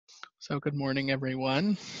So good morning,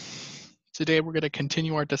 everyone. Today we're going to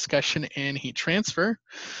continue our discussion in heat transfer,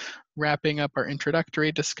 wrapping up our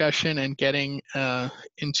introductory discussion and getting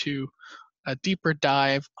into a deeper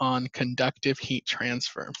dive on conductive heat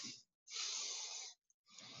transfer.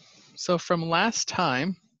 So from last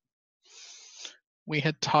time, we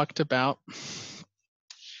had talked about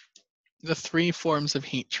the three forms of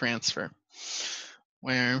heat transfer,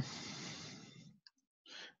 where,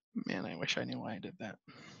 man, I wish I knew why I did that.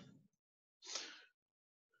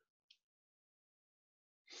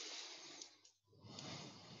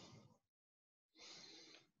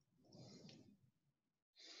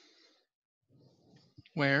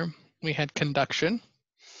 Where we had conduction,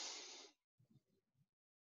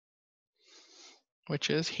 which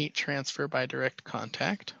is heat transfer by direct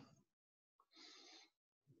contact.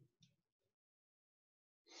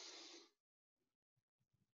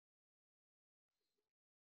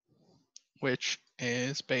 Which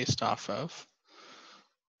is based off of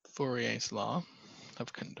Fourier's law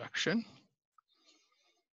of conduction,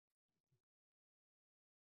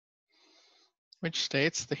 which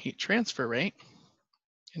states the heat transfer rate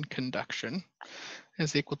in conduction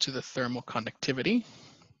is equal to the thermal conductivity,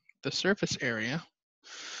 the surface area,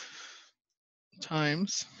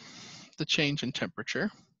 times the change in temperature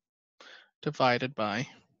divided by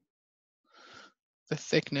the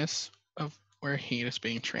thickness of where heat is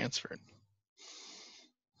being transferred.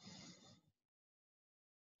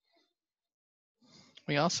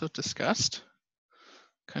 We also discussed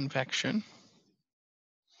convection,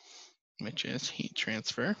 which is heat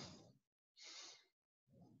transfer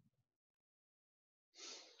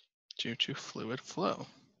due to fluid flow,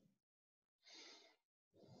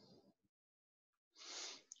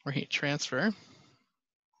 where heat transfer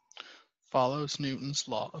follows Newton's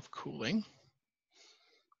law of cooling,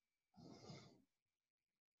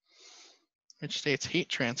 which states heat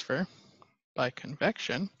transfer by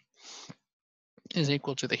convection is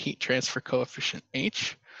equal to the heat transfer coefficient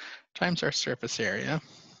H times our surface area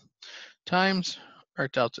times our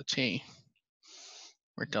delta T,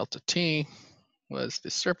 where delta T was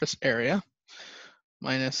the surface area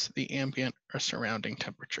minus the ambient or surrounding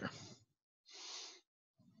temperature.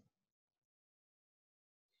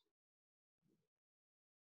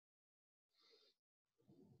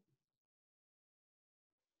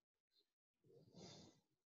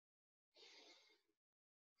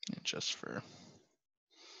 And just for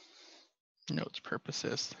notes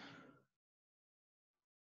purposes,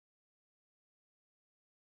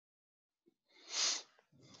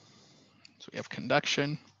 so we have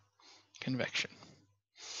conduction, convection.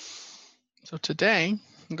 So today,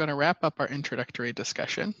 I'm going to wrap up our introductory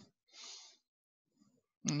discussion.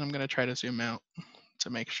 And I'm going to try to zoom out to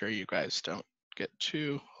make sure you guys don't get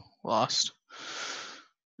too lost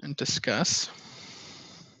and discuss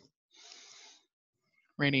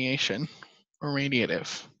radiation or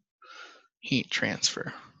radiative heat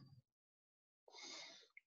transfer.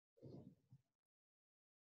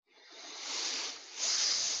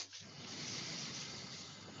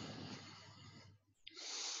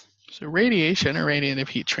 So radiation or radiative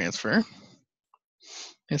heat transfer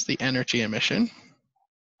is the energy emission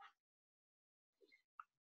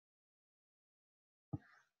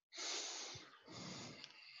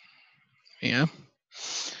via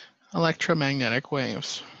electromagnetic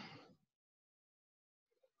waves.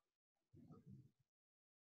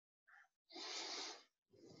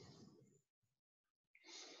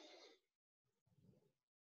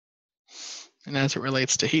 And as it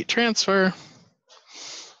relates to heat transfer,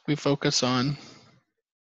 we focus on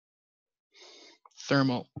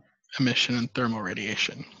thermal emission and thermal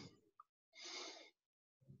radiation.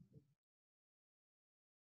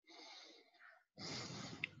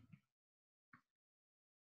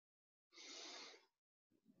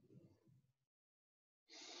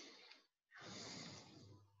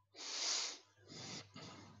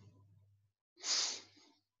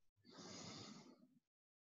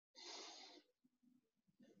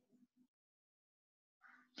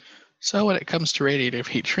 So when it comes to radiative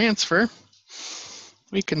heat transfer,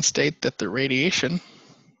 we can state that the radiation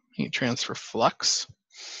heat transfer flux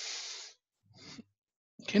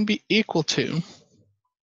can be equal to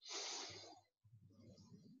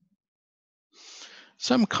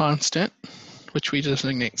some constant, which we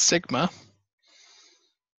designate sigma,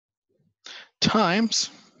 times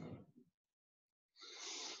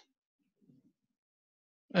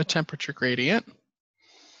a temperature gradient.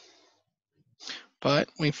 But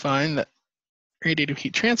we find that radiative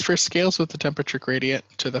heat transfer scales with the temperature gradient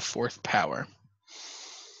to the 4th power.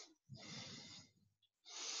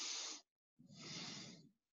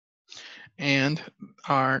 And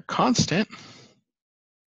our constant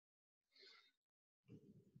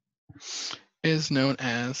is known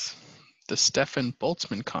as the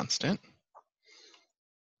Stefan-Boltzmann constant,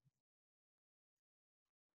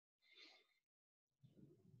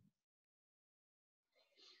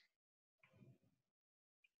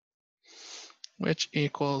 which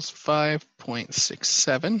equals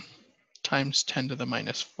 5.67 times 10 to the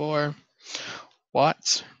minus 4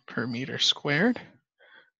 watts per meter squared,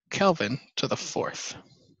 Kelvin to the fourth.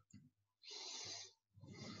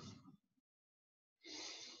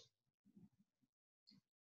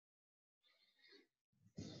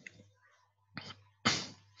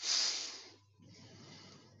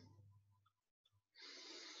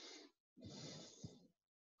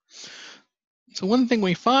 So one thing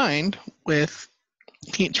we find with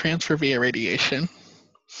heat transfer via radiation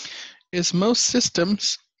is most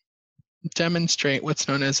systems demonstrate what's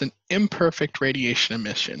known as an imperfect radiation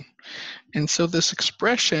emission. And so this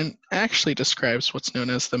expression actually describes what's known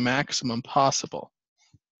as the maximum possible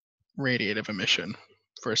radiative emission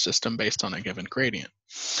for a system based on a given gradient.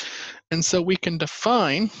 And so we can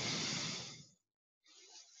define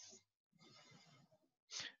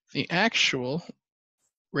the actual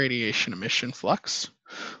radiation emission flux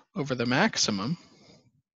over the maximum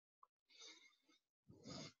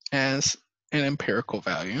as an empirical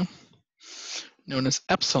value known as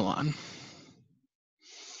epsilon,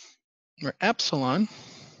 where epsilon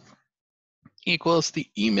equals the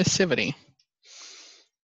emissivity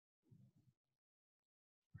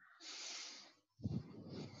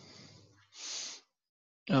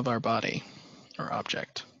of our body or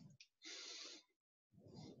object,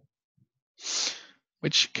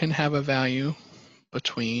 which can have a value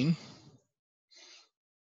between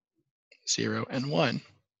 0 and 1.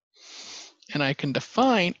 And I can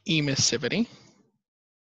define emissivity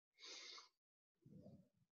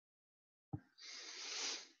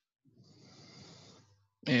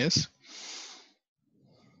is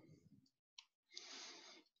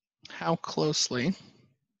how closely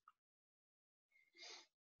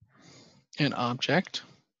an object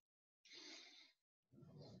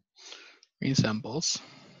resembles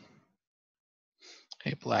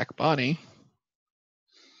a black body,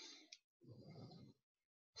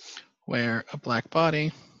 where a black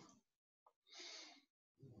body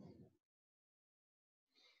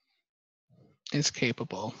is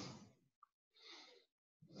capable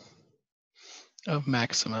of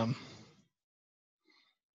maximum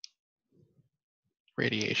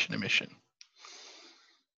radiation emission.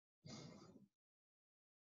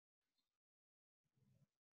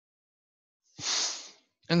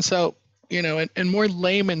 And so, in more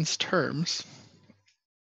layman's terms,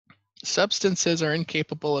 substances are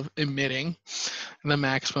incapable of emitting the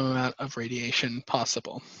maximum amount of radiation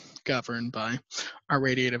possible, governed by our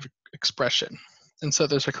radiative expression. And so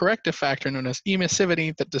there's a corrective factor known as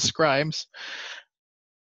emissivity that describes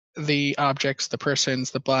the object's, the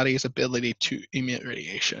person's, the body's ability to emit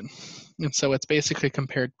radiation. And so it's basically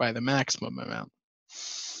compared by the maximum amount.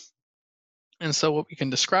 And so what we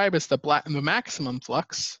can describe as the maximum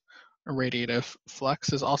flux, or radiative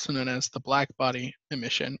flux, is also known as the black body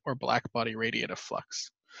emission or black body radiative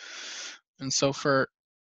flux. And so for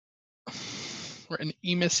an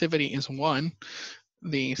emissivity is 1,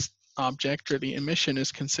 the object or the emission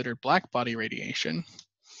is considered black body radiation.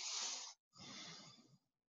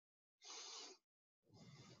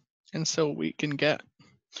 And so we can get,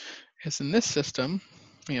 as in this system,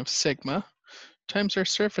 we have sigma times our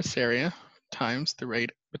surface area times the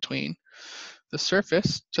rate between the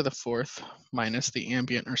surface to the fourth minus the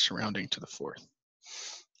ambient or surrounding to the fourth.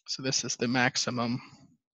 So this is the maximum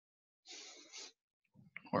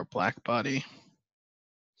or black body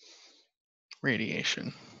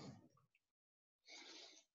radiation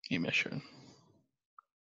emission.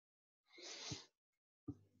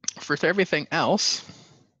 For everything else,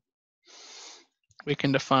 we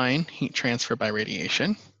can define heat transfer by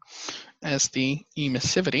radiation as the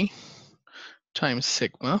emissivity times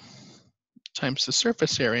sigma times the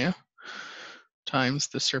surface area times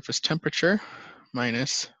the surface temperature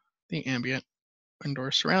minus the ambient and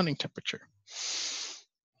or surrounding temperature.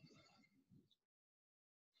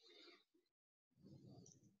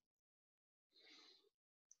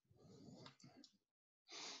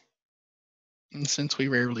 And since we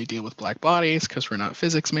rarely deal with black bodies because we're not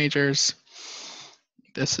physics majors,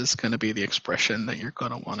 this is going to be the expression that you're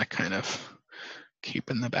going to want to kind of keep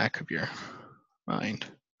in the back of your mind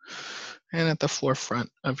and at the forefront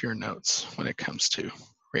of your notes when it comes to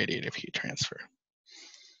radiative heat transfer.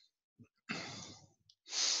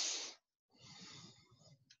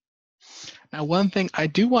 Now, one thing I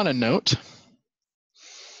do want to note.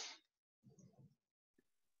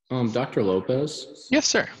 Dr. Lopez? Yes,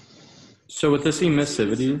 sir. So with this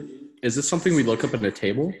emissivity, Is this something we look up in a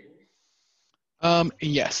table?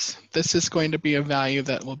 Yes, this is going to be a value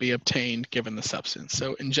that will be obtained given the substance.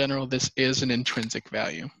 So in general, this is an intrinsic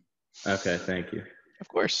value. Okay, thank you. Of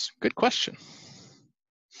course, good question.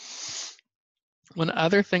 One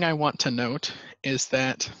other thing I want to note is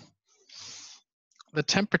that the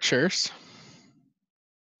temperatures,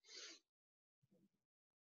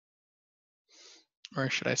 or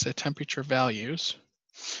should I say temperature values,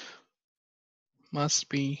 must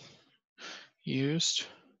be used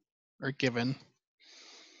or given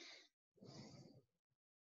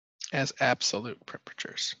as absolute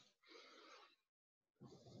temperatures.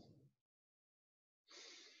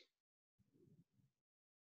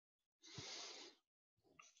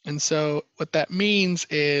 And so what that means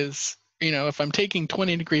is, if I'm taking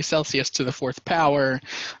 20 degrees Celsius to the fourth power,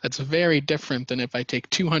 that's very different than if I take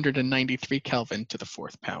 293 Kelvin to the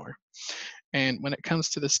fourth power. And when it comes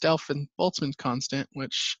to the Stefan-Boltzmann constant,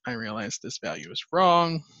 which I realize this value is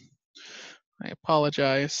wrong, I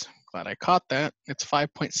apologize. Glad I caught that. It's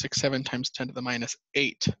 5.67 times 10 to the minus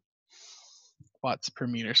 8 watts per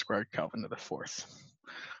meter squared Kelvin to the fourth.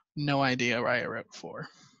 No idea why I wrote 4.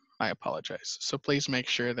 I apologize. So please make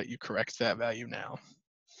sure that you correct that value now.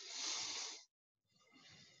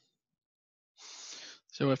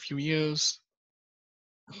 So if you use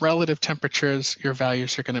relative temperatures, your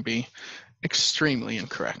values are going to be extremely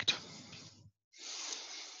incorrect.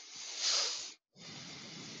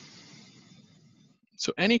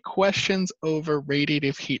 So any questions over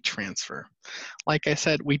radiative heat transfer? Like I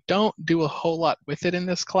said, we don't do a whole lot with it in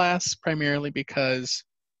this class, primarily because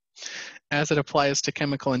as it applies to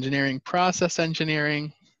chemical engineering, process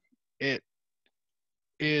engineering,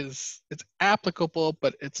 it's applicable,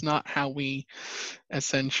 but it's not how we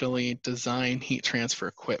essentially design heat transfer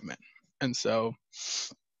equipment. And so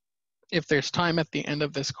if there's time at the end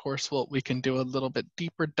of this course, we can do a little bit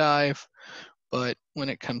deeper dive. But when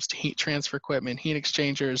it comes to heat transfer equipment, heat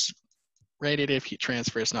exchangers, radiative heat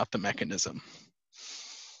transfer is not the mechanism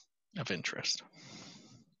of interest.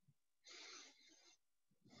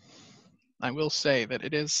 I will say that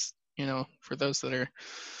it is, for those that are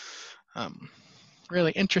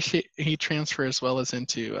really interested in heat transfer as well as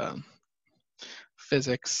into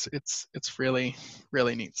physics, it's really,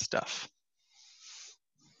 really neat stuff.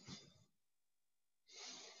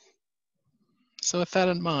 So with that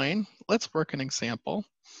in mind, let's work an example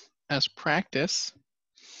as practice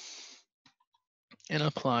in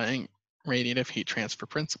applying radiative heat transfer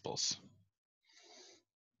principles.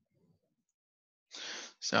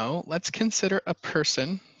 So let's consider a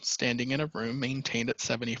person standing in a room maintained at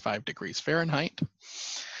 75 degrees Fahrenheit.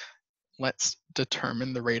 Let's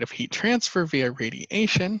determine the rate of heat transfer via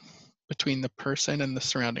radiation between the person and the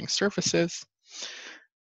surrounding surfaces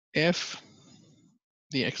if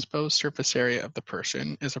the exposed surface area of the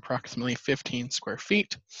person is approximately 15 square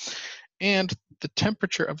feet and the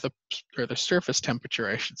temperature of the surface temperature,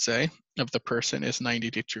 I should say, of the person is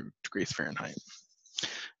 92 degrees Fahrenheit.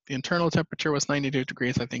 If the internal temperature was 92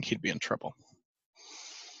 degrees, I think he'd be in trouble.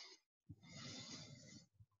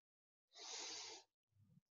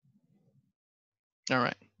 All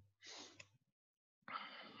right.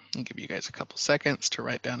 I'll give you guys a couple seconds to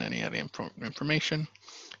write down any of the information,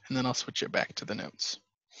 and then I'll switch it back to the notes.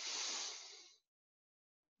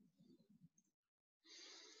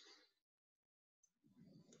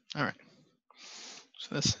 All right.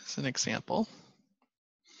 So this is an example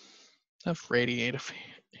of radiative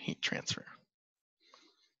heat transfer.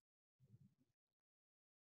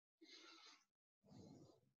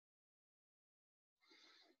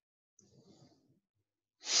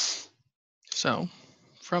 So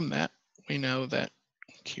from that, we know that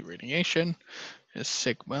Q radiation is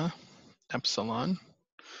sigma epsilon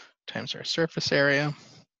times our surface area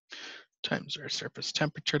times our surface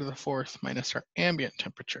temperature to the fourth minus our ambient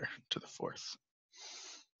temperature to the fourth.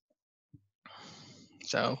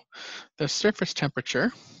 So the surface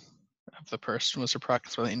temperature of the person was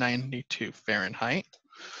approximately 92 Fahrenheit,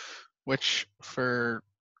 which for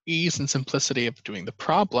ease and simplicity of doing the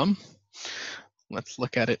problem, let's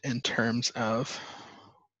look at it in terms of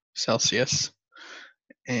Celsius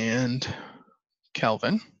and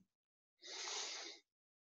Kelvin.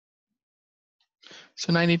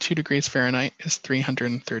 So 92 degrees Fahrenheit is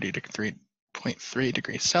 333.3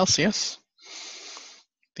 degrees Celsius.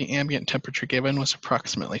 The ambient temperature given was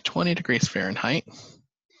approximately 20 degrees Fahrenheit,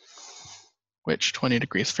 which 20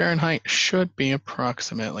 degrees Fahrenheit should be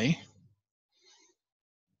approximately,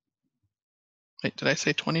 wait, did I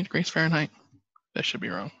say 20 degrees Fahrenheit? That should be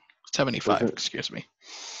wrong. 75, excuse me.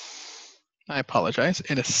 I apologize.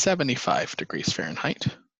 It is 75 degrees Fahrenheit,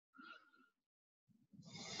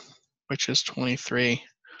 which is 23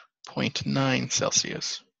 0.9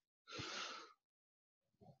 Celsius.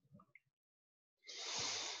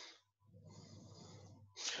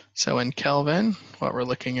 So in Kelvin, what we're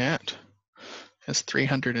looking at is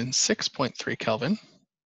 306.3 Kelvin.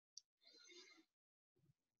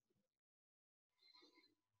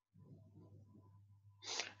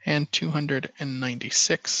 And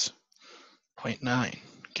 296.9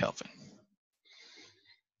 Kelvin.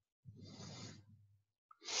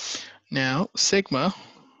 Now, sigma,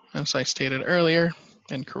 as I stated earlier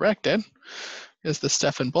and corrected, is the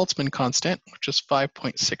Stefan-Boltzmann constant, which is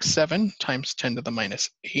 5.67 times 10 to the minus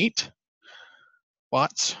 8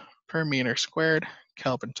 watts per meter squared,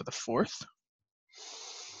 Kelvin to the fourth.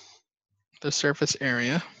 The surface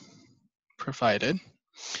area provided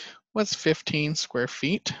was 15 square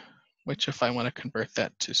feet, which if I want to convert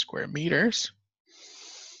that to square meters,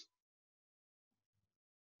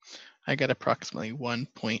 I get approximately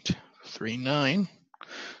 1.39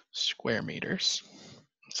 square meters.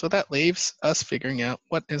 So that leaves us figuring out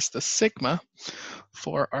what is the sigma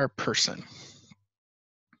for our person.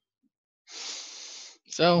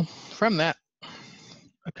 So from that,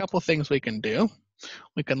 a couple things we can do.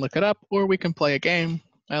 We can look it up or we can play a game.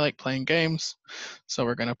 I like playing games, so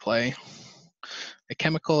we're going to play a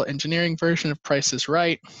chemical engineering version of Price is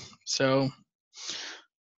Right. So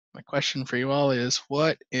my question for you all is,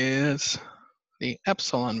 what is the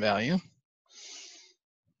epsilon value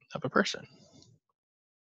of a person?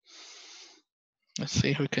 Let's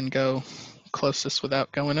see who can go closest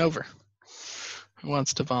without going over. Who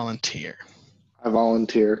wants to volunteer? I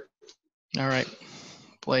volunteer. All right,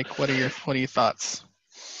 Blake, what are your thoughts?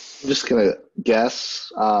 I'm just gonna guess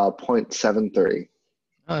 0.73.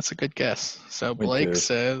 Oh, that's a good guess. So Me Blake too.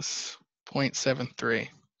 says 0.73.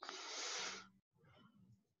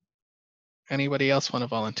 Anybody else want to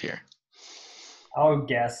volunteer? I'll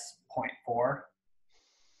guess 0.4. All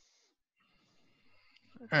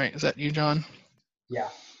right, is that you, John? Yeah.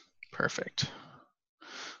 Perfect.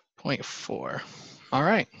 0.4. All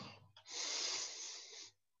right.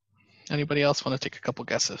 Anybody else want to take a couple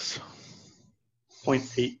guesses?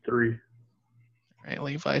 0.83. All right,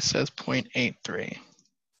 Levi says 0.83.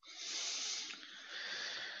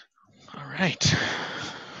 All right.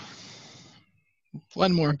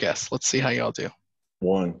 One more guess. Let's see how y'all do.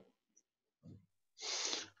 1.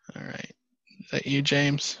 All right. Is that you,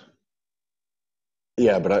 James?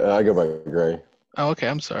 Yeah, but I go by Gray. Oh, okay.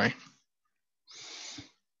 I'm sorry.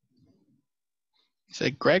 You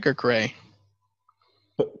said Greg or Gray?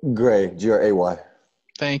 Gray, Gray.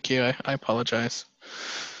 Thank you. I apologize.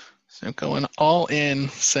 So I'm going all in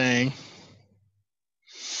saying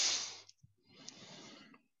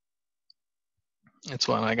it's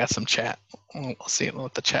one. I got some chat. We'll see. We'll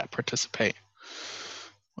let the chat participate.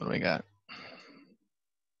 What do we got?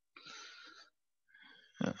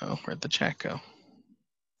 Uh-oh, where'd the chat go?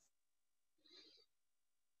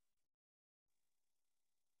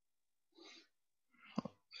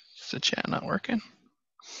 Is the chat not working?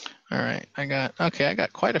 All right, I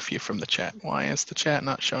got quite a few from the chat. Why is the chat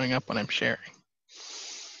not showing up when I'm sharing?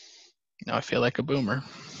 Now I feel like a boomer.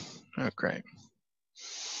 Oh, great.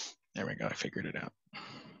 There we go, I figured it out.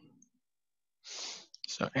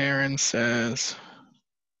 So Aaron says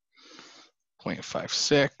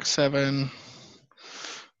 0.567.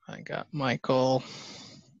 I got Michael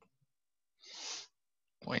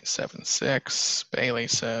 0.76. Bailey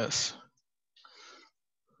says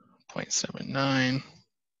 0.79.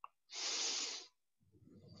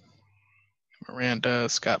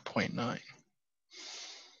 Miranda's got 0.9.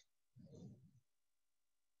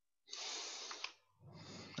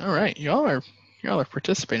 All right, y'all are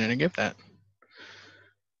participating. I give that.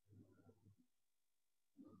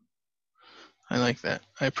 I like that.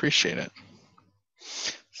 I appreciate it.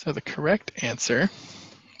 So the correct answer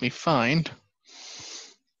we find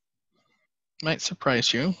might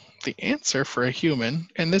surprise you. The answer for a human,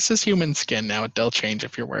 and this is human skin now, it will change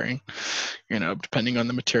if you're wearing, depending on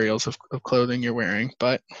the materials of clothing you're wearing,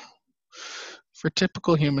 but for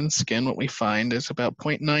typical human skin, what we find is about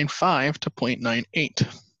 0.95 to 0.98.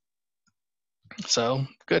 So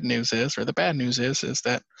good news is, or the bad news is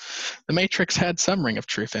that the matrix had some ring of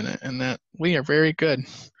truth in it, and that we are very good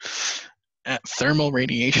at thermal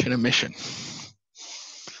radiation emission.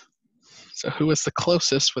 So who was the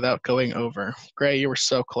closest without going over? Gray, you were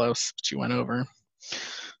so close, but you went over.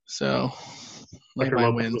 So Levi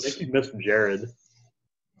wins. I think you missed Jared.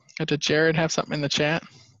 Did Jared have something in the chat?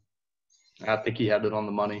 I think he had it on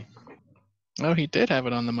the money. Oh, he did have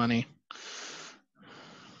it on the money.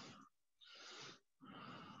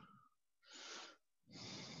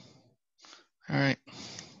 All right.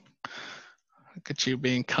 Look at you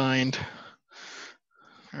being kind.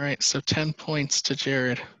 All right, so 10 points to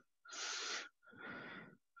Jared.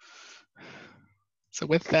 So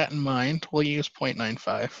with that in mind, we'll use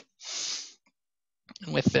 0.95.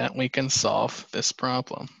 And with that, we can solve this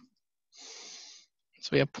problem. So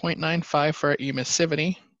we have 0.95 for our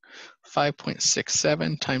emissivity,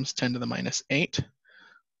 5.67 times 10 to the minus 8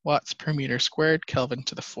 watts per meter squared, Kelvin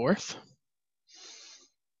to the 4th.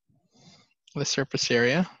 The surface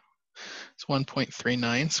area is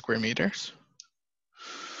 1.39 square meters.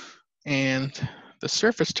 And the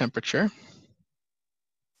surface temperature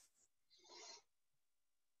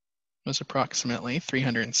was approximately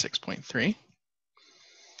 306.3.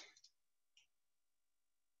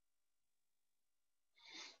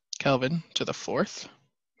 Kelvin to the 4th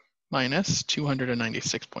minus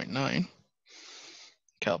 296.9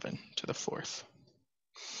 Kelvin to the 4th.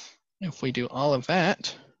 If we do all of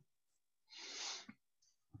that,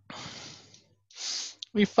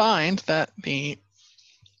 we find that the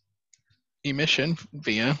emission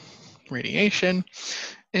via radiation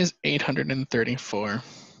is 834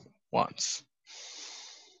 watts.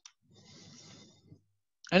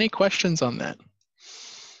 Any questions on that?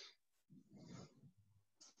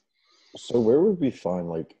 So where would we find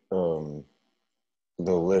like the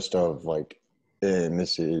list of like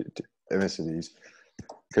emissivities?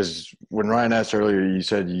 Because when Ryan asked earlier, you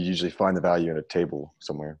said you usually find the value in a table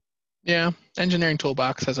somewhere. Yeah, Engineering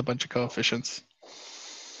Toolbox has a bunch of coefficients.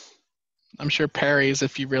 I'm sure Perry's,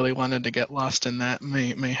 if you really wanted to get lost in that,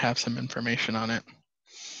 may have some information on it.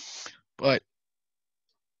 But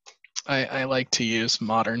I like to use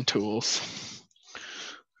modern tools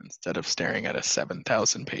instead of staring at a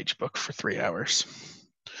 7,000 page book for 3 hours.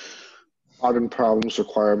 Modern problems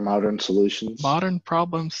require modern solutions. Modern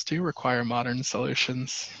problems do require modern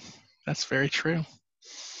solutions. That's very true.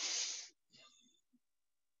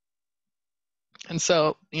 And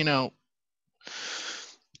so, you know,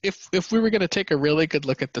 if we were going to take a really good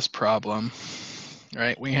look at this problem,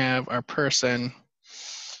 right, we have our person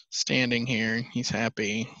standing here, he's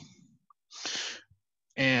happy.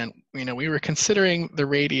 And, you know, we were considering the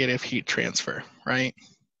radiative heat transfer, right?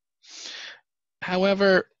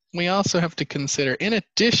 However, we also have to consider, in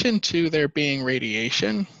addition to there being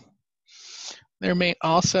radiation, there may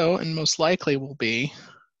also, and most likely will be,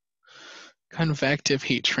 convective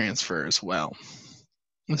heat transfer as well.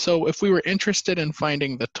 And so if we were interested in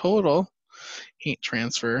finding the total heat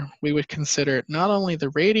transfer, we would consider not only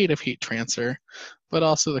the radiative heat transfer, but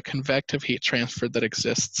also the convective heat transfer that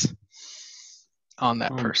exists on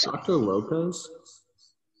that person. Dr. Lopez?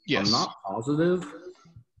 Yes. I'm not positive,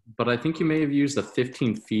 but I think you may have used the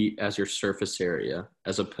 15 feet as your surface area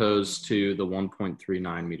as opposed to the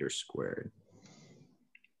 1.39 meters squared.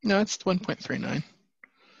 No, it's 1.39.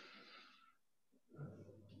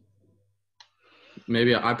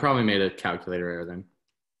 Maybe I probably made a calculator error then.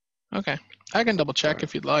 Okay, I can double check Right.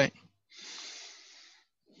 if you'd like.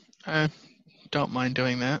 I don't mind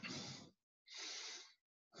doing that.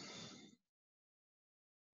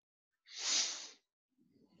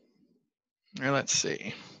 Or let's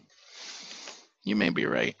see. You may be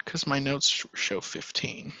right, because my notes show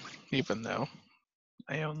 15, even though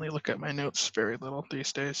I only look at my notes very little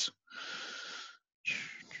these days.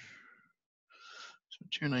 So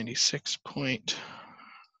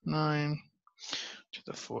 296.9 to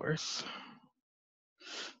the 4th.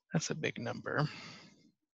 That's a big number.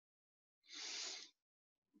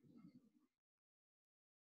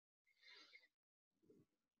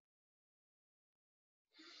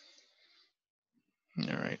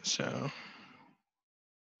 All right, so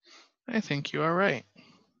I think you are right.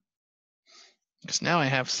 Because now I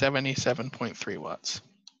have 77.3 watts.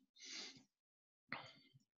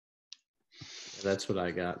 That's what I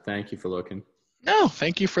got. Thank you for looking. No,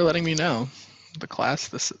 thank you for letting me know. The class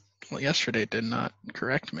yesterday did not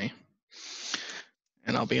correct me.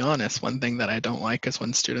 And I'll be honest, one thing that I don't like is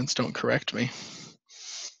when students don't correct me.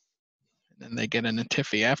 And then they get in a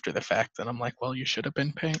tiffy after the fact that I'm like, well, you should have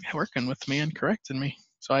been working with me and correcting me.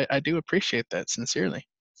 So I do appreciate that sincerely.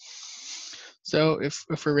 So if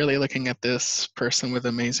we're really looking at this person with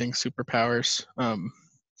amazing superpowers,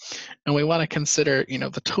 and we want to consider, you know,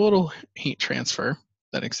 the total heat transfer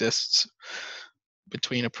that exists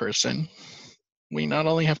between a person, we not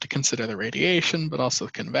only have to consider the radiation, but also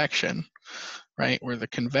the convection, right? Where the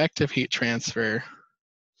convective heat transfer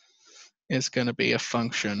is going to be a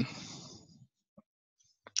function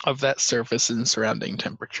of that surface and surrounding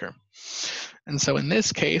temperature. And so in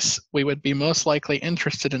this case, we would be most likely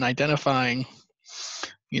interested in identifying,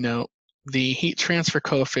 you know, the heat transfer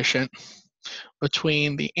coefficient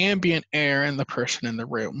between the ambient air and the person in the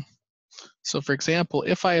room. So for example,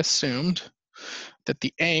 if I assumed that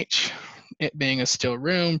the H it being a still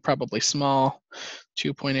room, probably small,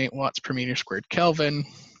 2.8 watts per meter squared Kelvin.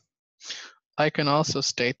 I can also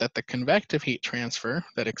state that the convective heat transfer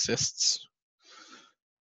that exists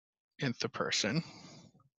in the person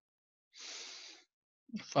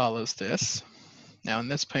follows this. Now in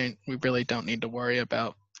this point, we really don't need to worry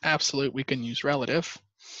about absolute, we can use relative.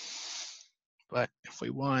 But if we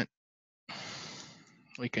want,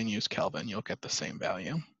 we can use Kelvin, you'll get the same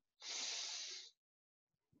value.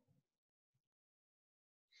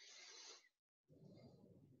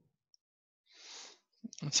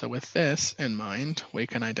 And so with this in mind, we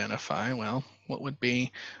can identify, well, what would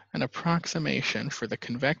be an approximation for the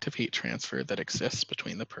convective heat transfer that exists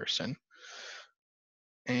between the person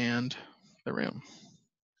and the room.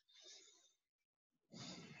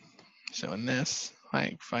 So in this,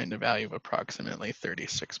 I find a value of approximately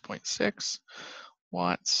 36.6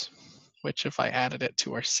 watts, which if I added it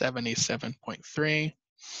to our 77.3,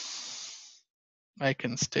 I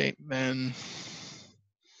can state then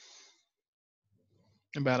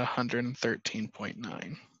about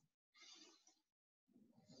 113.9.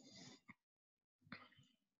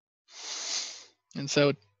 And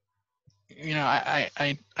so, you know,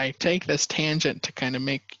 I take this tangent to kind of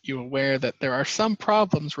make you aware that there are some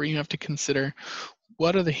problems where you have to consider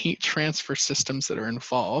what are the heat transfer systems that are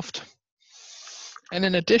involved. And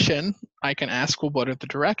in addition, I can ask, well, what are the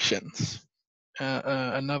directions?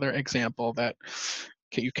 Another example that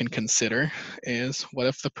you can consider is, what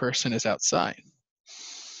if the person is outside?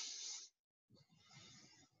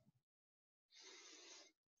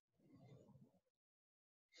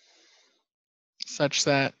 Such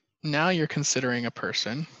that now you're considering a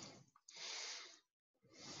person,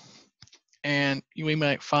 and we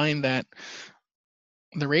might find that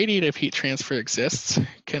the radiative heat transfer exists,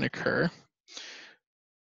 can occur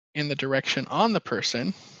in the direction on the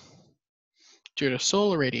person due to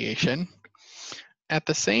solar radiation. At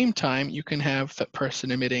the same time, you can have that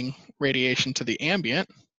person emitting radiation to the ambient,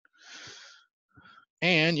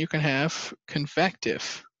 and you can have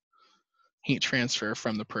convective heat transfer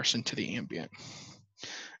from the person to the ambient.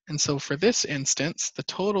 And so for this instance, the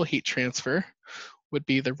total heat transfer would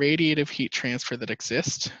be the radiative heat transfer that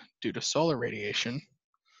exists due to solar radiation,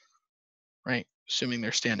 right? Assuming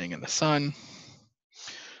they're standing in the sun,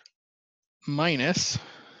 minus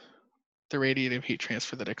the radiative heat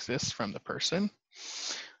transfer that exists from the person,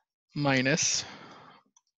 minus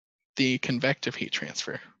the convective heat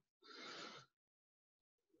transfer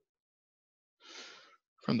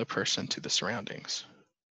from the person to the surroundings.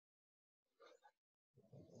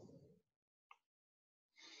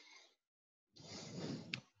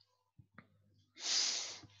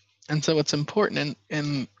 And so it's important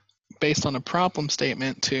in based on a problem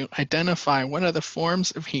statement to identify what are the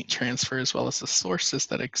forms of heat transfer as well as the sources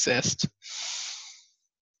that exist,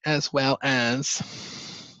 as well as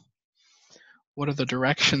what are the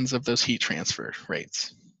directions of those heat transfer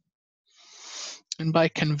rates. And by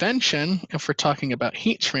convention, if we're talking about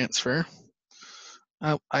heat transfer,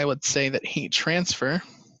 I would say that heat transfer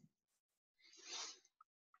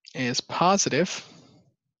is positive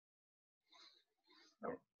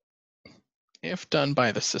if done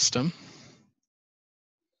by the system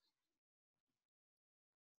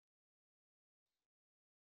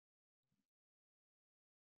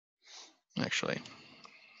actually,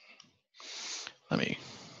 let me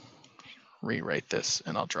rewrite this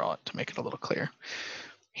and I'll draw it to make it a little clear.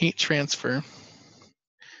 Heat transfer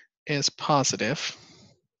is positive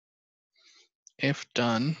if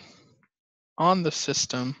done on the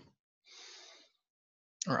system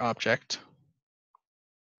or object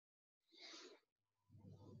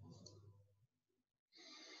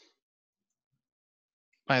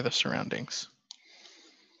by the surroundings.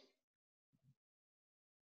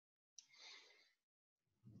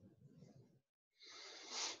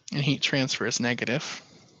 And heat transfer is negative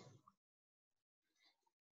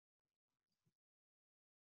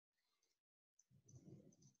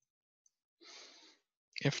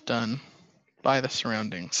if done by the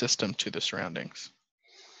surrounding system to the surroundings.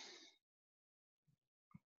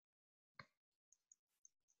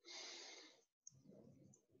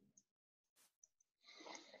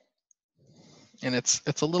 And it's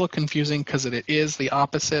a little confusing because it is the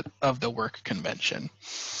opposite of the work convention.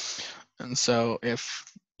 And so if,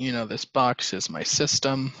 you know, this box is my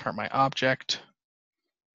system or my object,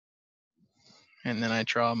 and then I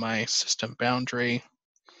draw my system boundary,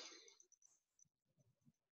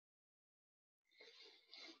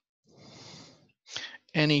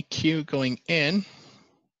 any Q going in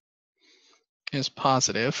is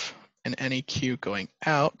positive, and any Q going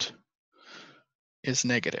out is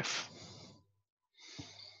negative.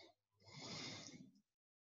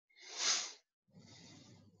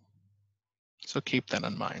 So keep that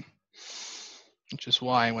in mind, which is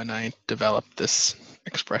why when I developed this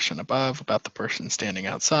expression above about the person standing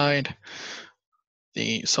outside,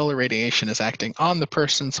 the solar radiation is acting on the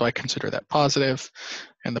person, so I consider that positive,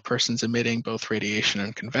 and the person's emitting both radiation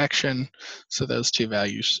and convection, so those two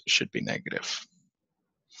values should be negative.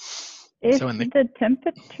 If So in the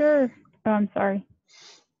temperature, oh, I'm sorry.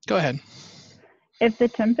 Go ahead. If the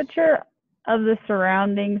temperature of the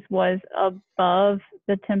surroundings was above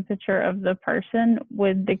the temperature of the person,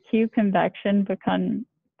 would the Q convection become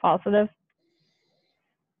positive?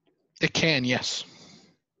 It can, yes.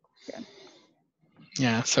 Yeah.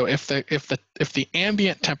 Yeah. So if the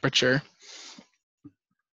ambient temperature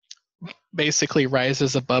basically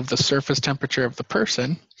rises above the surface temperature of the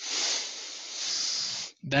person,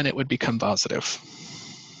 then it would become positive.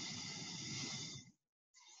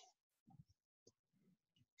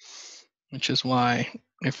 Which is why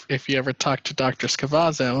if you ever talk to Dr.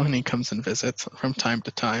 Scavazzo and he comes and visits from time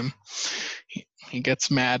to time, he gets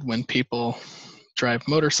mad when people drive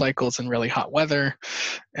motorcycles in really hot weather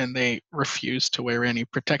and they refuse to wear any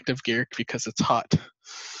protective gear because it's hot.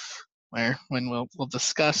 When we'll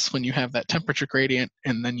discuss when you have that temperature gradient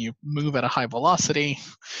and then you move at a high velocity,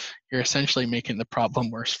 you're essentially making the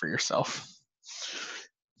problem worse for yourself.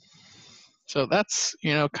 So that's,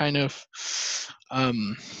 kind of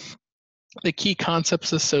the key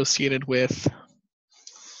concepts associated with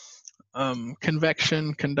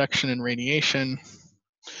convection, conduction, and radiation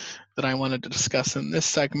that I wanted to discuss in this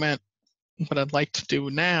segment. What I'd like to do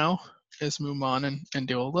now is move on and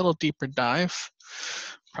do a little deeper dive,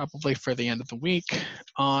 probably for the end of the week,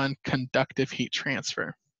 on conductive heat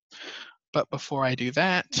transfer. But before I do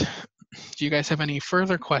that, do you guys have any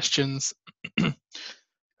further questions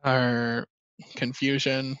or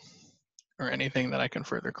confusion or anything that I can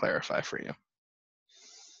further clarify for you?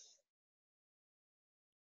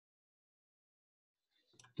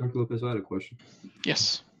 Dr. Lopez, I had a question.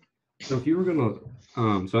 Yes. So if you were going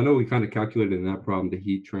to, so I know we kind of calculated in that problem the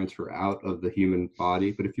heat transfer out of the human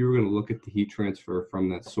body, but if you were going to look at the heat transfer from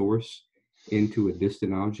that source into a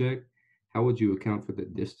distant object, how would you account for the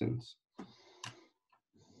distance?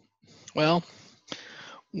 Well,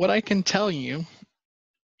 what I can tell you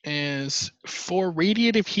is for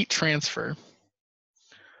radiative heat transfer,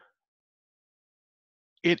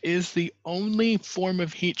 it is the only form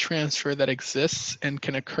of heat transfer that exists and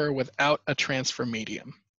can occur without a transfer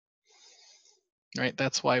medium. Right?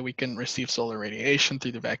 That's why we can receive solar radiation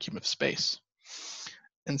through the vacuum of space.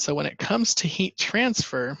 And so when it comes to heat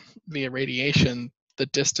transfer via radiation, the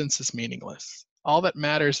distance is meaningless. All that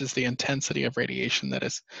matters is the intensity of radiation that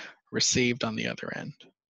is received on the other end.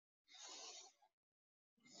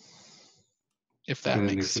 If that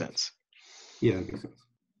makes sense. Yeah, that makes sense.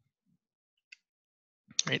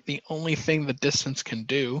 Right? The only thing the distance can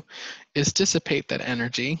do is dissipate that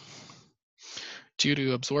energy due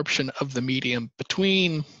to absorption of the medium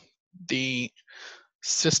between the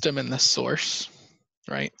system and the source,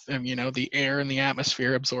 right? And the air in the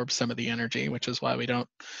atmosphere absorbs some of the energy, which is why we don't,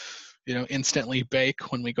 instantly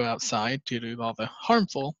bake when we go outside due to all the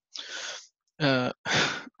harmful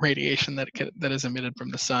radiation that is emitted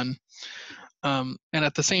from the sun. And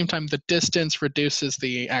at the same time, the distance reduces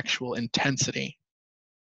the actual intensity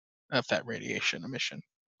of that radiation emission,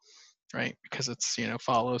 right? Because it's,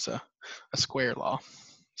 follows a square law.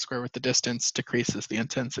 Square with the distance decreases the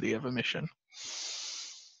intensity of emission.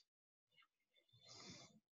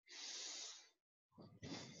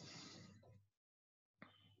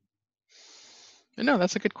 And no,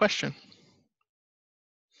 that's a good question.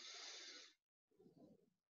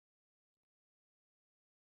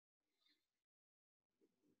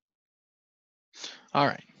 All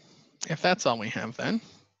right, if that's all we have then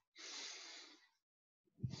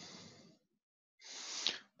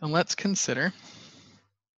let's consider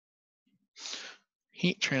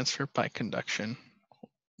heat transfer by conduction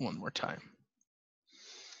one more time.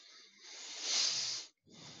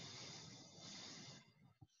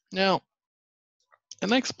 Now,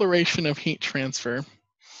 an exploration of heat transfer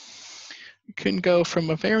can go from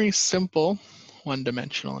a very simple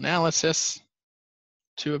one-dimensional analysis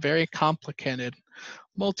to a very complicated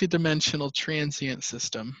multi-dimensional transient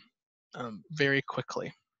system very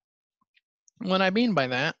quickly. What I mean by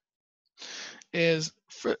that is,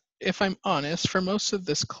 if I'm honest, for most of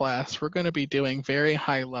this class, we're going to be doing very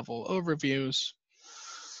high-level overviews,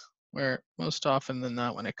 where most often than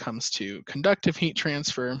not, when it comes to conductive heat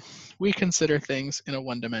transfer, we consider things in a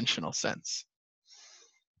one-dimensional sense.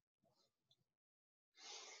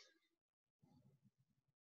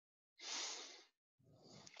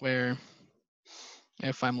 Where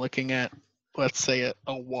if I'm looking at, let's say,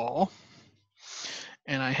 a wall,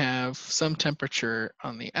 and I have some temperature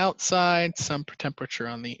on the outside, some temperature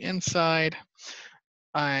on the inside,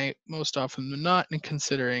 I most often am not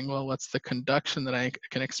considering, well, what's the conduction that I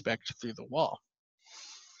can expect through the wall?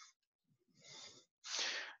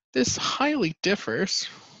 This highly differs,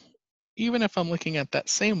 even if I'm looking at that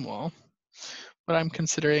same wall, but I'm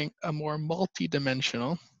considering a more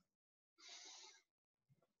multi-dimensional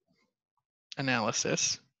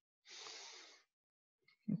analysis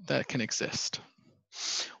that can exist.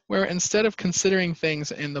 Where instead of considering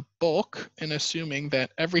things in the bulk and assuming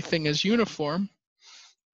that everything is uniform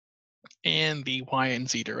in the y and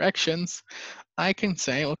z directions, I can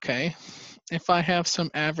say, okay, if I have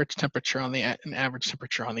some average temperature on the an average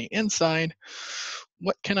temperature on the inside,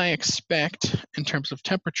 what can I expect in terms of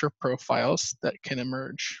temperature profiles that can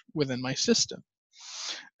emerge within my system?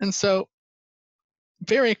 And so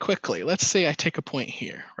very quickly, let's say I take a point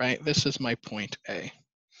here, right? This is my point A.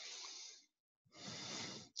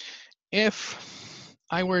 If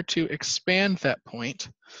I were to expand that point,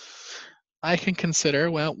 I can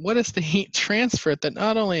consider, well, what is the heat transfer that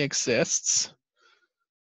not only exists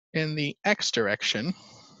in the x direction,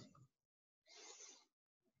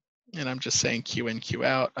 and I'm just saying Q in, Q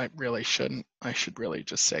out. I really shouldn't. I should really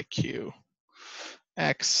just say QX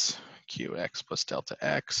plus delta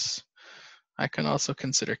X. I can also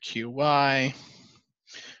consider QY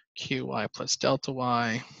plus delta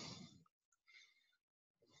Y.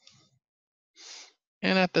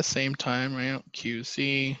 And at the same time, right,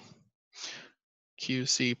 QZ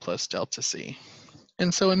plus delta C.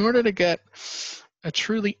 And so in order to get a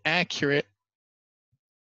truly accurate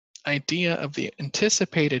idea of the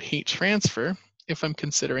anticipated heat transfer, if I'm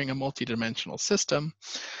considering a multidimensional system,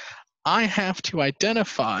 I have to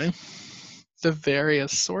identify the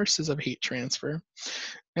various sources of heat transfer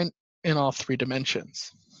in all three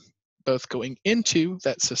dimensions, both going into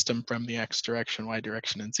that system from the x direction, y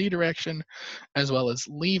direction, and z direction, as well as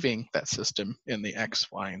leaving that system in the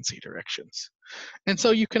x, y, and z directions. And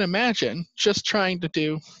so you can imagine just trying to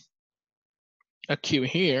do a Q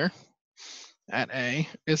here at A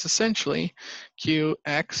is essentially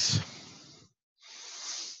Qx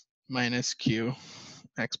minus Qx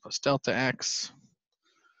plus delta X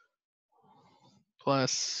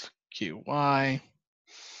plus Qy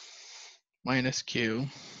minus Qy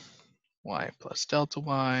plus delta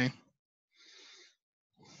Y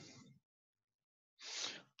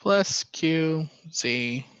plus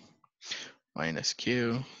Qz minus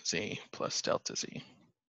Qz plus delta Z.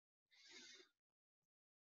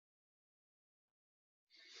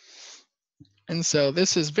 And so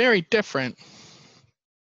this is very different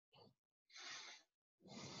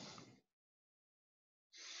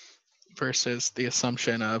versus the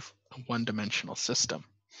assumption of a one-dimensional system.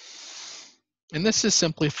 And this is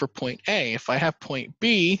simply for point A. If I have point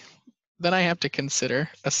B, then I have to consider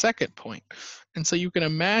a second point. And so you can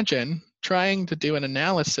imagine trying to do an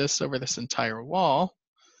analysis over this entire wall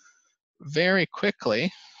very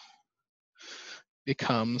quickly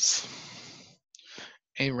becomes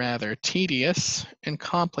a rather tedious and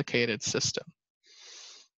complicated system.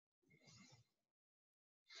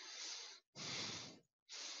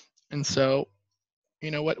 And so,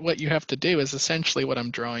 you know, what you have to do is essentially what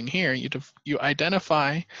I'm drawing here. You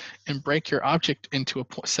identify and break your object into a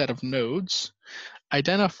set of nodes,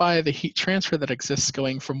 identify the heat transfer that exists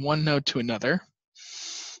going from one node to another,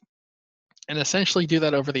 and essentially do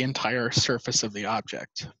that over the entire surface of the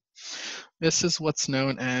object. This is what's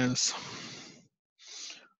known as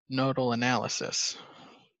nodal analysis.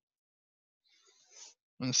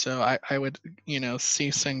 And so I would, you know, see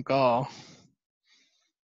Sengal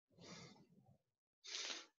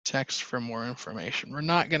text for more information. We're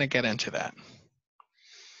not going to get into that.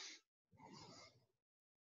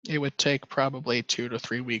 It would take probably 2 to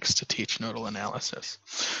 3 weeks to teach nodal analysis.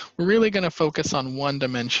 We're really going to focus on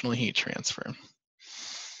one-dimensional heat transfer.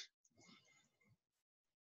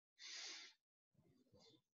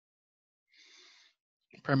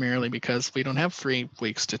 Primarily because we don't have 3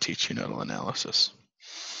 weeks to teach you nodal analysis.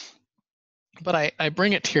 But I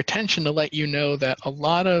bring it to your attention to let you know that a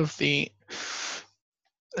lot of the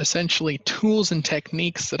essentially tools and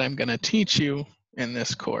techniques that I'm going to teach you in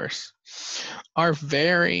this course are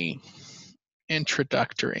very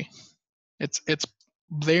introductory. It's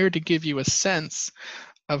there to give you a sense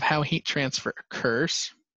of how heat transfer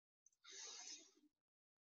occurs.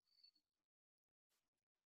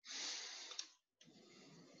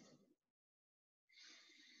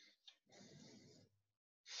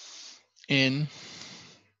 In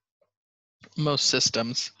most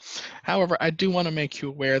systems. However, I do want to make you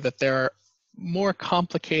aware that there are more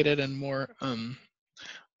complicated and more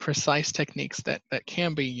precise techniques that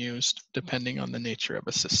can be used depending on the nature of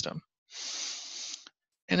a system.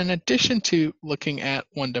 And in addition to looking at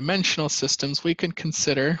one-dimensional systems, we can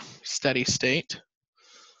consider steady state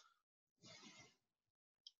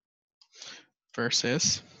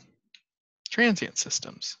versus transient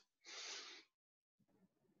systems.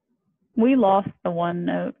 We lost the one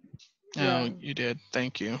note. Oh, you did.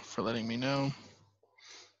 Thank you for letting me know.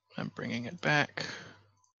 I'm bringing it back.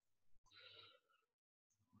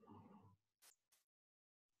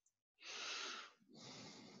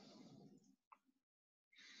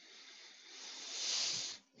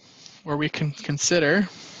 Where we can consider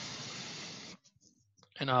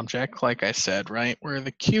an object, like I said, right, where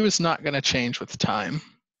the Q is not going to change with time,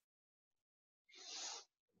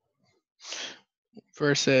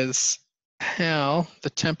 versus how the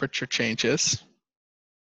temperature changes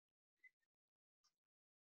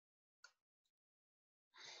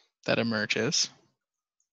that emerges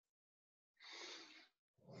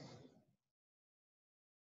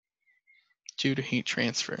due to heat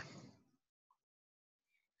transfer.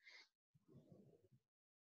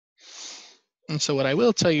 And so what I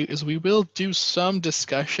will tell you is we will do some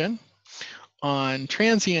discussion on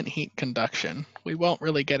transient heat conduction. We won't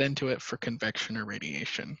really get into it for convection or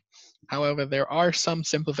radiation. However, there are some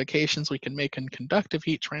simplifications we can make in conductive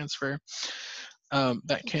heat transfer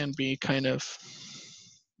that can be kind of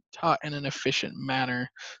taught in an efficient manner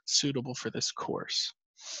suitable for this course.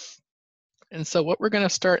 And so what we're going to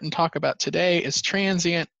start and talk about today is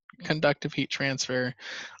transient conductive heat transfer.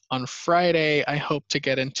 On Friday, I hope to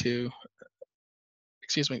get into,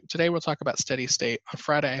 today we'll talk about steady state. On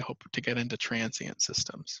Friday, I hope to get into transient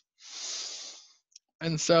systems.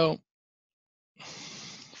 And so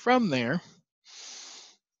from there,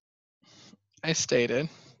 I stated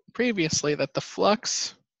previously that the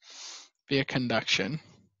flux via conduction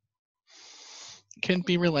can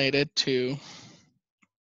be related to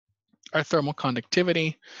our thermal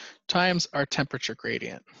conductivity times our temperature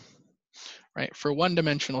gradient, right? For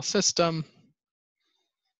one-dimensional system,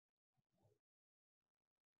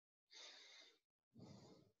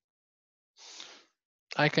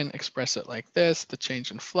 I can express it like this. The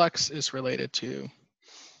change in flux is related to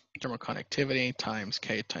thermal conductivity times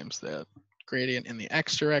K times the gradient in the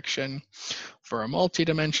x direction. For our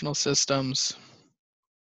multi-dimensional systems,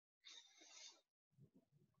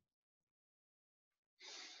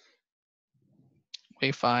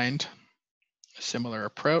 we find a similar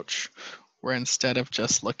approach where instead of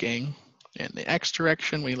just looking in the x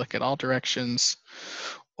direction, we look at all directions,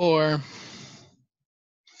 or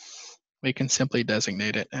we can simply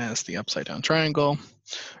designate it as the upside down triangle,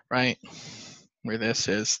 right? Where this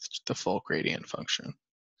is the full gradient function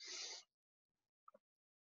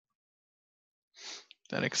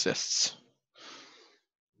that exists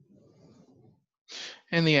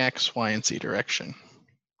in the x, y, and z direction.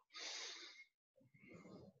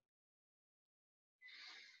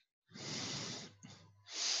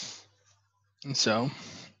 And so,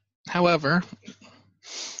 however,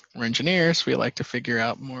 we're engineers, we like to figure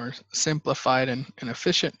out more simplified and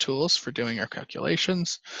efficient tools for doing our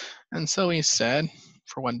calculations. And so we said,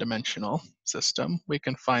 for one-dimensional system, we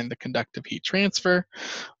can find the conductive heat transfer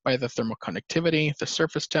by the thermal conductivity, the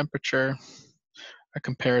surface temperature, a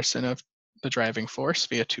comparison of the driving force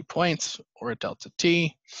via 2 points, or a delta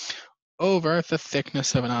T, over the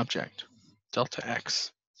thickness of an object, delta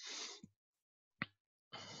X.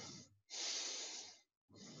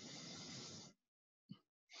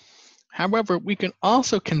 However, we can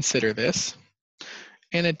also consider this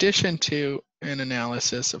in addition to an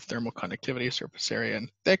analysis of thermal conductivity, surface area,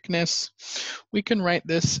 and thickness. We can write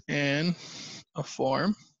this in a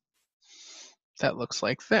form that looks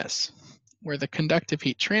like this, where the conductive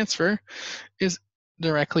heat transfer is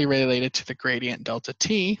directly related to the gradient delta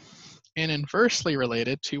T and inversely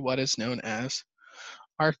related to what is known as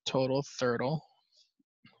our total thermal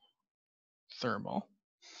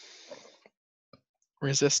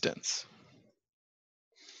resistance.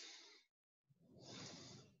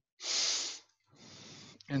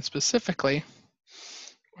 And specifically,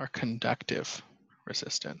 our conductive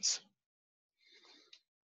resistance,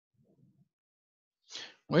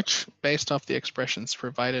 which, based off the expressions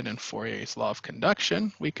provided in Fourier's law of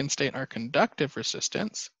conduction, we can state our conductive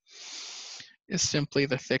resistance is simply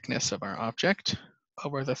the thickness of our object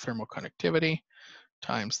over the thermal conductivity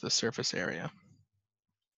times the surface area,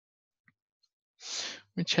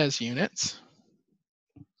 which has units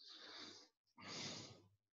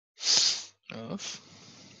of,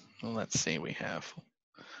 well, let's see, we have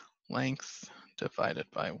length divided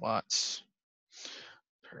by watts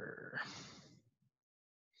per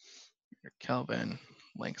Kelvin,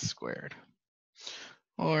 length squared.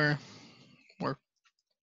 or more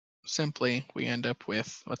simply, we end up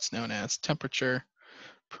with what's known as temperature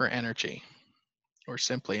per energy, or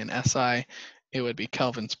simply in SI, it would be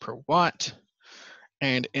kelvins per watt.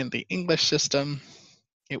 And in the English system,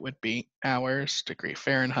 it would be hours, degree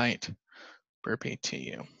Fahrenheit per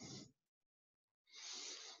BTU.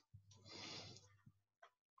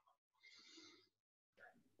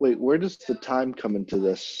 Wait, where does the time come into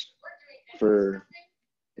this for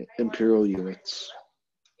imperial units?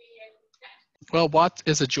 Well, watt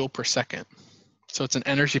is a joule per second. So it's an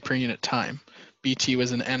energy per unit time. BTU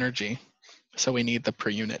is an energy, so we need the per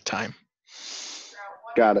unit time.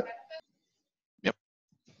 Got it. Yep.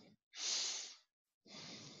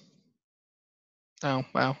 Oh,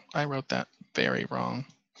 wow, I wrote that very wrong.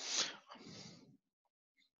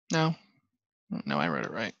 No, I wrote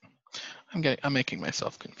it right. I'm making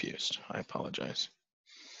myself confused. I apologize.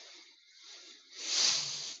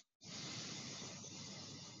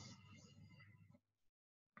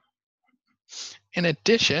 In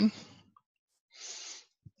addition,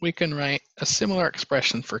 we can write a similar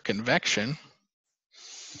expression for convection,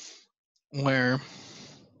 where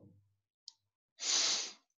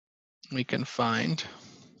we can find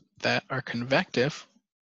that our convective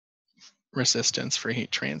resistance for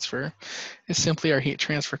heat transfer is simply our heat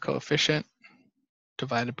transfer coefficient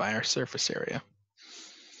divided by our surface area,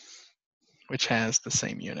 which has the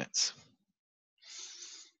same units.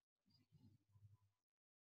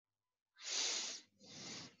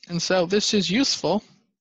 And so this is useful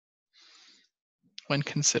when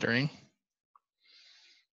considering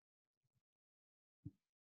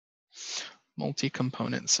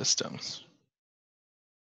multi-component systems.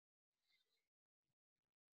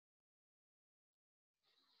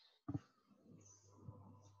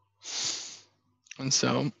 And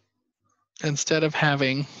so instead of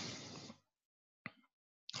having,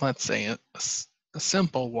 let's say, a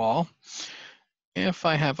simple wall, if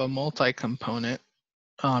I have a multi-component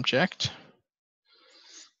object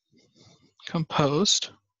composed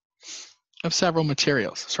of several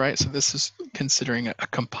materials, right? So this is considering a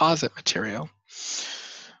composite material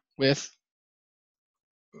with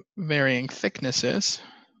varying thicknesses.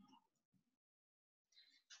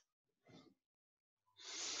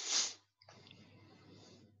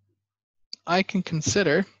 I can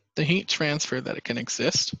consider the heat transfer that it can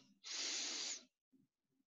exist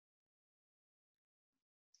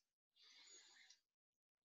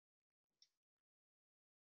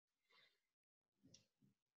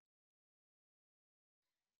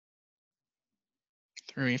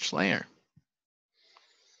through each layer.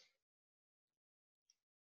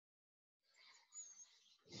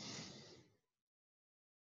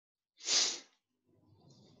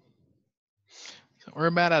 So we're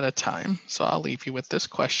about out of time, so I'll leave you with this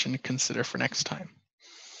question to consider for next time.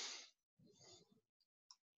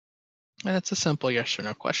 And it's a simple yes or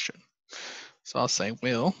no question. So I'll say,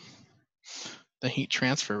 will the heat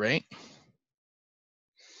transfer rate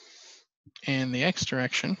in the x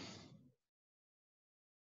direction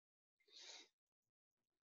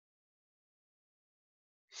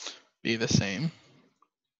be the same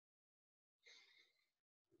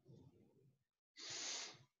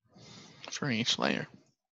for each layer?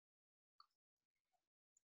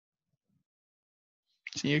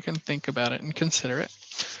 So you can think about it and consider it,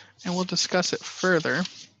 and we'll discuss it further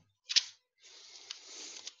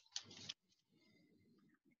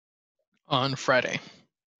on Friday.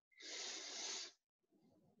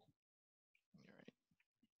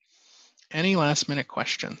 Any last minute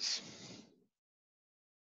questions?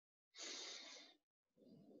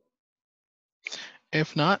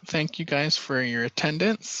 If not, thank you guys for your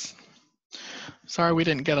attendance. Sorry we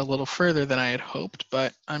didn't get a little further than I had hoped,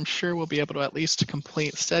 but I'm sure we'll be able to at least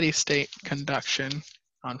complete steady state conduction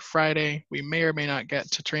on Friday. We may or may not get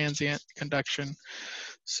to transient conduction.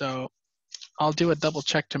 So I'll do a double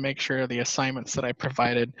check to make sure the assignments that I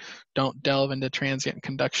provided don't delve into transient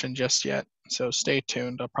conduction just yet. So stay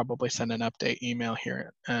tuned. I'll probably send an update email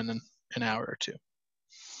here in an hour or two.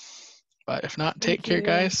 But if not, take care,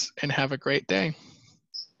 guys, and have a great day.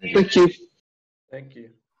 Thank you. Thank you.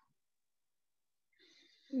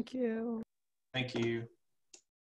 Thank you. Thank you.